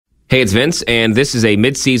Hey, it's Vince, and this is a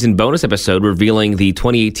mid-season bonus episode revealing the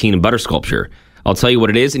 2018 butter sculpture. I'll tell you what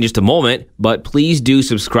it is in just a moment, but please do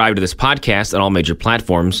subscribe to this podcast on all major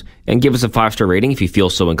platforms and give us a 5-star rating if you feel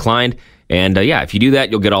so inclined. And if you do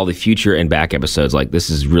that, you'll get all the future and back episodes. Like, this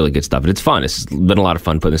is really good stuff, and it's fun. It's been a lot of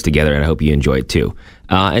fun putting this together, and I hope you enjoy it too.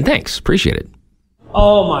 And thanks. Appreciate it.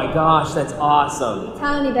 Oh my gosh, that's awesome.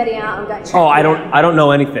 Tell anybody out. I've got. Oh, I don't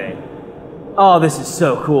know anything. Oh, this is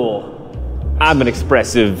so cool. I'm an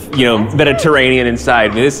expressive, Mediterranean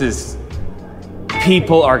inside me. This is,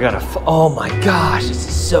 people are gonna, oh my gosh, this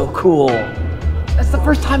is so cool. That's the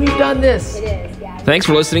first time you've done this. It is, yeah. Thanks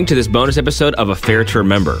for listening to this bonus episode of Affair to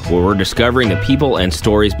Remember, where we're discovering the people and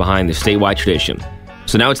stories behind the statewide tradition.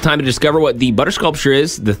 So now it's time to discover what the butter sculpture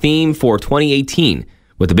is, the theme for 2018.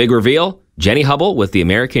 With the big reveal, Jenny Hubble with the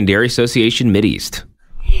American Dairy Association Mideast.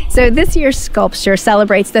 So this year's sculpture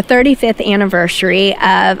celebrates the 35th anniversary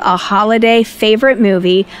of a holiday favorite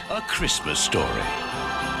movie, A Christmas Story.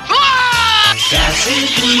 Dashing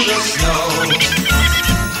through the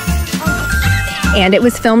snow. and it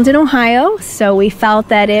was filmed in Ohio, so we felt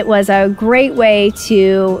that it was a great way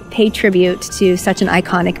to pay tribute to such an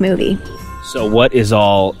iconic movie. So what is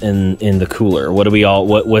all in the cooler?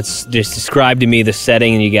 What's just describe to me the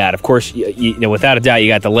setting and you got? Of course, you know, without a doubt, you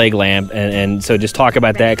got the leg lamp, and so just talk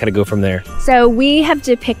about that, kind of go from there. So we have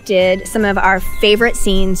depicted some of our favorite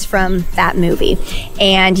scenes from that movie.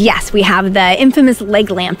 And yes, we have the infamous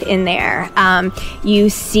leg lamp in there. You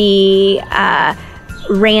see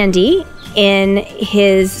Randy in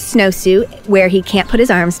his snowsuit where he can't put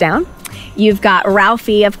his arms down. You've got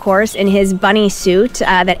Ralphie, of course, in his bunny suit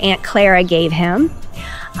that Aunt Clara gave him.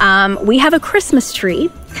 We have a Christmas tree.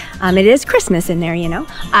 It is Christmas in there, you know.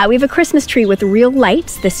 We have a Christmas tree with real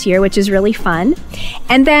lights this year, which is really fun.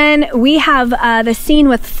 And then we have the scene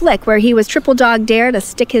with Flick where he was triple dog dare to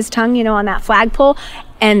stick his tongue, you know, on that flagpole.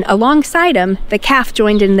 And alongside him, the calf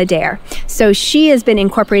joined in the dare. So she has been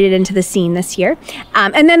incorporated into the scene this year.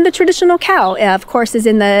 And then the traditional cow, of course, is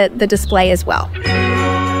in the display as well.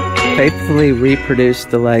 Faithfully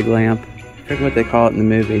reproduced the leg lamp. I forget what they call it in the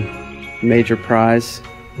movie. Major prize.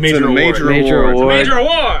 Major award.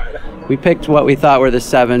 We picked what we thought were the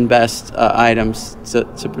 7 best items to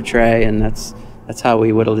portray, and that's how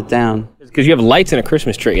we whittled it down. Because you have lights in a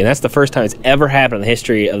Christmas tree, and that's the first time it's ever happened in the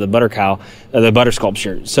history of the the butter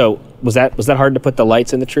sculpture. So was that hard to put the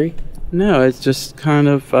lights in the tree? No, it's just kind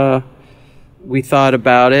of we thought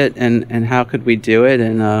about it and how could we do it,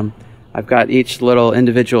 and I've got each little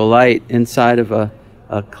individual light inside of a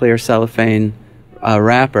clear cellophane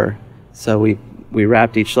wrapper. So we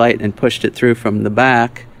wrapped each light and pushed it through from the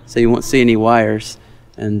back so you won't see any wires.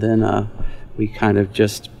 And then we kind of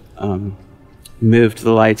just moved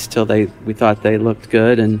the lights till we thought they looked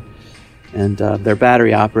good, and they're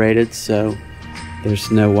battery operated, so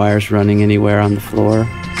there's no wires running anywhere on the floor.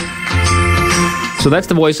 So that's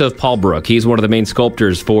the voice of Paul Brook. He's one of the main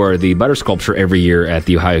sculptors for the butter sculpture every year at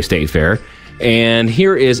the Ohio State Fair. And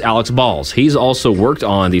here is Alex Balls. He's also worked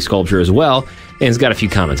on the sculpture as well, and has got a few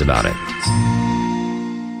comments about it.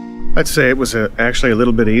 I'd say it was actually a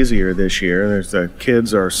little bit easier this year. The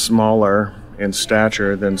kids are smaller in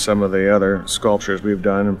stature than some of the other sculptures we've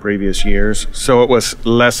done in previous years. So it was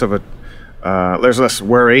less of there's less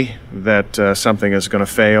worry that something is going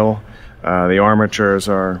to fail. The armatures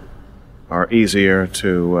are easier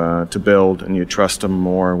to build, and you trust them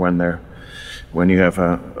more when you have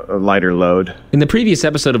a lighter load. In the previous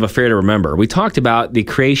episode of Affair to Remember, we talked about the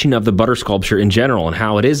creation of the butter sculpture in general and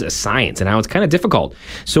how it is a science and how it's kind of difficult.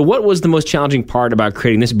 So what was the most challenging part about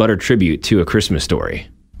creating this butter tribute to A Christmas Story?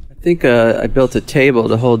 I think I built a table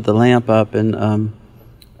to hold the lamp up, and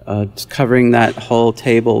just covering that whole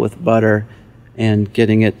table with butter and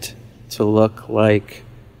getting it to look like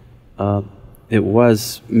it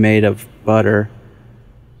was made of butter.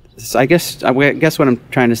 So I guess what I'm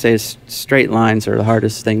trying to say is straight lines are the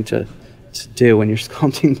hardest thing to do when you're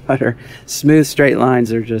sculpting butter. Smooth straight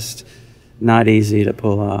lines are just not easy to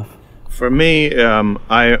pull off. For me,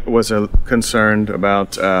 I was concerned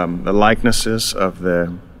about the likenesses of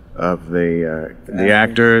the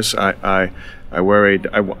actors. I worried.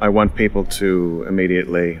 I want people to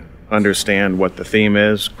immediately understand what the theme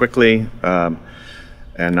is quickly.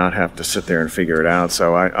 And not have to sit there and figure it out.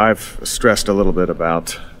 So I've stressed a little bit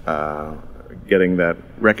about getting that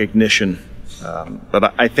recognition,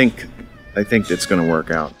 but I think it's going to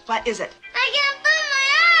work out. What is it? I can't put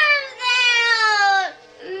my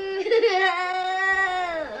arms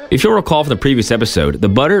down. If you'll recall from the previous episode, the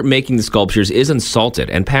butter making the sculptures is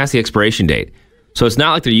unsalted and past the expiration date. So it's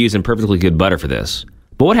not like they're using perfectly good butter for this.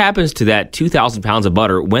 But what happens to that 2,000 pounds of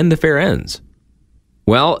butter when the fair ends?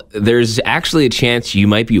 Well, there's actually a chance you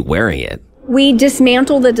might be wearing it. We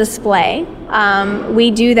dismantle the display.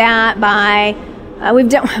 We do that by,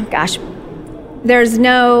 there's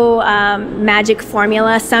no magic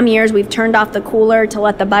formula. Some years we've turned off the cooler to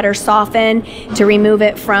let the butter soften, to remove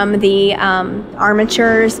it from the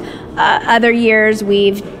armatures. Other years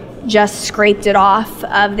we've just scraped it off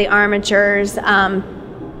of the armatures.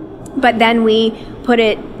 But then we put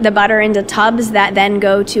the butter into tubs that then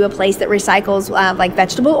go to a place that recycles like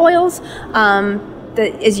vegetable oils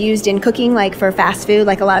that is used in cooking, like for fast food,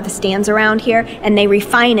 like a lot of the stands around here, and they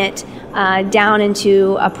refine it down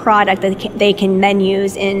into a product that they can then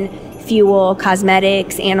use in fuel,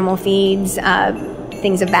 cosmetics, animal feeds,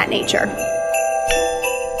 things of that nature.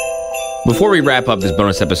 Before we wrap up this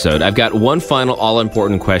bonus episode, I've got one final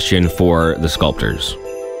all-important question for the sculptors.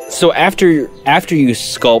 So after you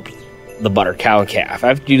sculpt the butter cow and calf,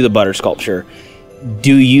 after you do the butter sculpture,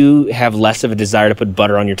 do you have less of a desire to put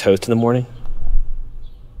butter on your toast in the morning?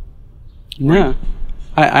 No.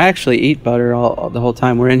 I actually eat butter the whole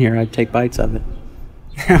time we're in here. I take bites of it.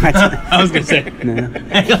 I was going to say, No.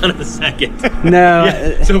 hang on a second. No.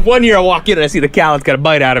 Yeah. So if one year I walk in and I see the cow that's got a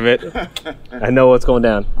bite out of it, I know what's going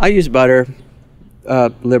down. I use butter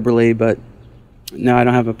liberally, but no, I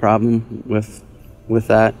don't have a problem with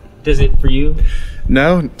that. Does it for you?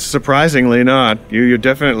 No, surprisingly not. You're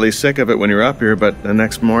definitely sick of it when you're up here, but the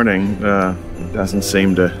next morning it doesn't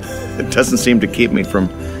seem to keep me from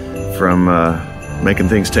making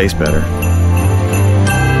things taste better.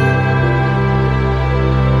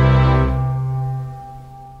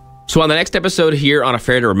 So on the next episode here on A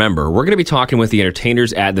Fair to Remember, we're going to be talking with the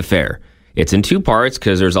entertainers at the fair. It's in 2 parts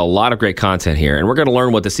because there's a lot of great content here, and we're going to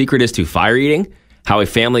learn what the secret is to fire eating, how a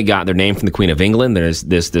family got their name from the Queen of England. There's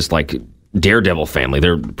this like daredevil family.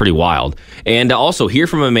 They're pretty wild. And also hear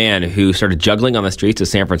from a man who started juggling on the streets of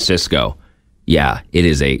San Francisco. Yeah, it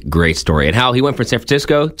is a great story. And how he went from San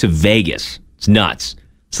Francisco to Vegas. It's nuts.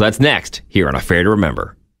 So that's next here on A Fair to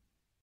Remember.